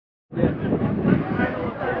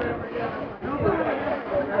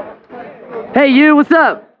Hey, you, what's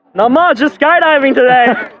up? Not much, just skydiving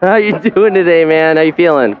today. How you doing today, man? How you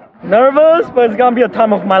feeling? Nervous, but it's gonna be a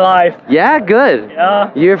time of my life. Yeah, good.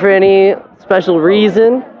 Yeah. You here for any special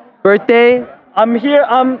reason? Birthday? I'm here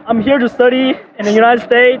to study in the United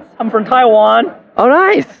States. I'm from Taiwan. Oh,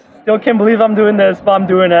 nice. Still can't believe I'm doing this, but I'm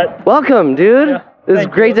doing it. Welcome, dude. Yeah, this is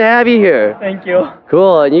great to have you here. Thank you.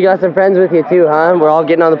 Cool, and you got some friends with you too, huh? We're all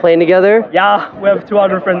getting on the plane together? Yeah, we have 2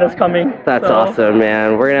 other friends that's coming. That's awesome,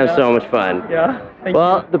 man. We're gonna have so much fun. Yeah, thank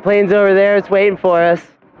you. The plane's over there, it's waiting for us.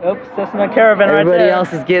 Oops, that's my caravan right there. Everybody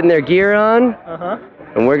else is getting their gear on.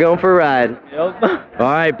 And we're going for a ride. Yep.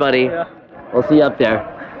 All right, buddy. Yeah. We'll see you up there.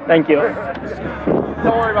 Thank you.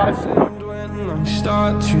 Don't worry about it. When I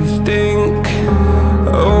start to think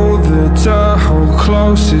over to how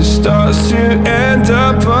close it starts to end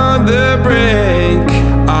up on the brink.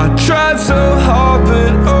 I tried so hard,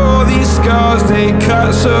 but all these scars, they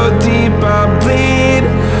cut so deep I bleed.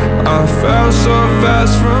 I fell so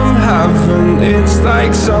fast from heaven, it's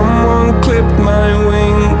like someone clipped my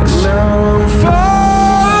wings. Now I'm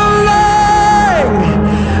falling,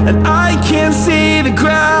 and I can't see the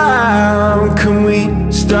ground. Can we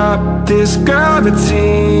stop this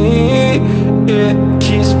gravity? It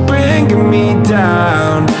keeps bringing me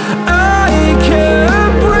down. I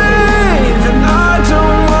can't breathe, and I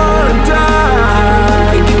don't wanna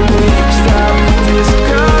die. Can we stop this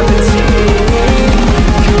gravity?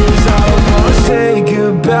 'Cause I wanna say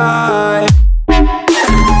goodbye.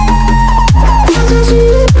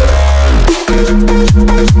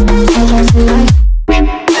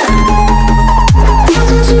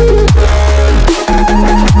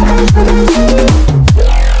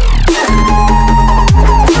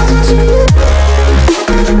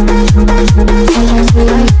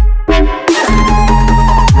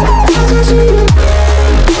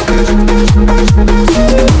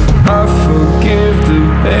 I forgive the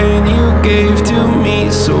pain you gave to me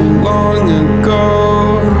so long ago.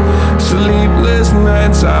 Sleepless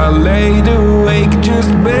nights I laid awake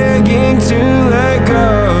just begging to let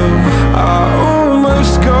go. I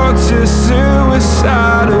almost got to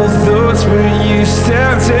suicidal thoughts, but you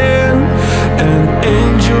stepped in. An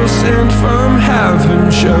angel sent from heaven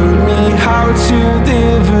showed me how to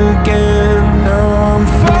live again. Now I'm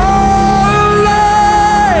falling,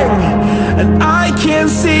 and I can't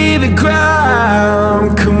see the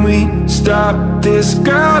ground. Can we stop this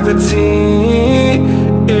gravity?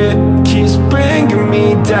 It keeps bringing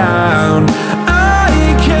me down. I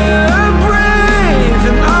can't breathe,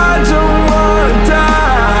 and I don't wanna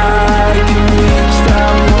die. Can we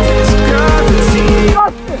stop this gravity?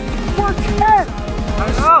 Justin, we're 10. I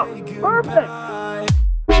know. Perfect.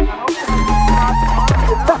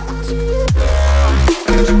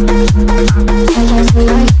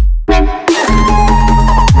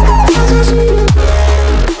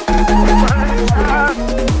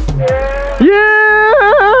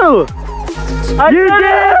 You did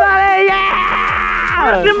it, buddy!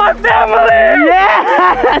 Yeah! It's in my family!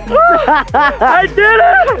 Yes! I did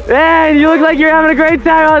it! Man, you look like you're having a great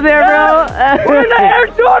time out there, bro. We're in the Air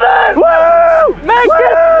Jordan! Woo! Make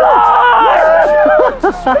it fly!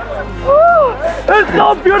 It's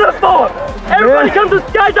so beautiful! Everybody come to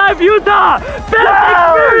Skydive Utah! Best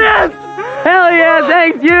experience! Hell yeah,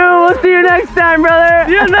 thanks you! We'll see you next time, brother!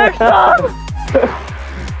 See you next time!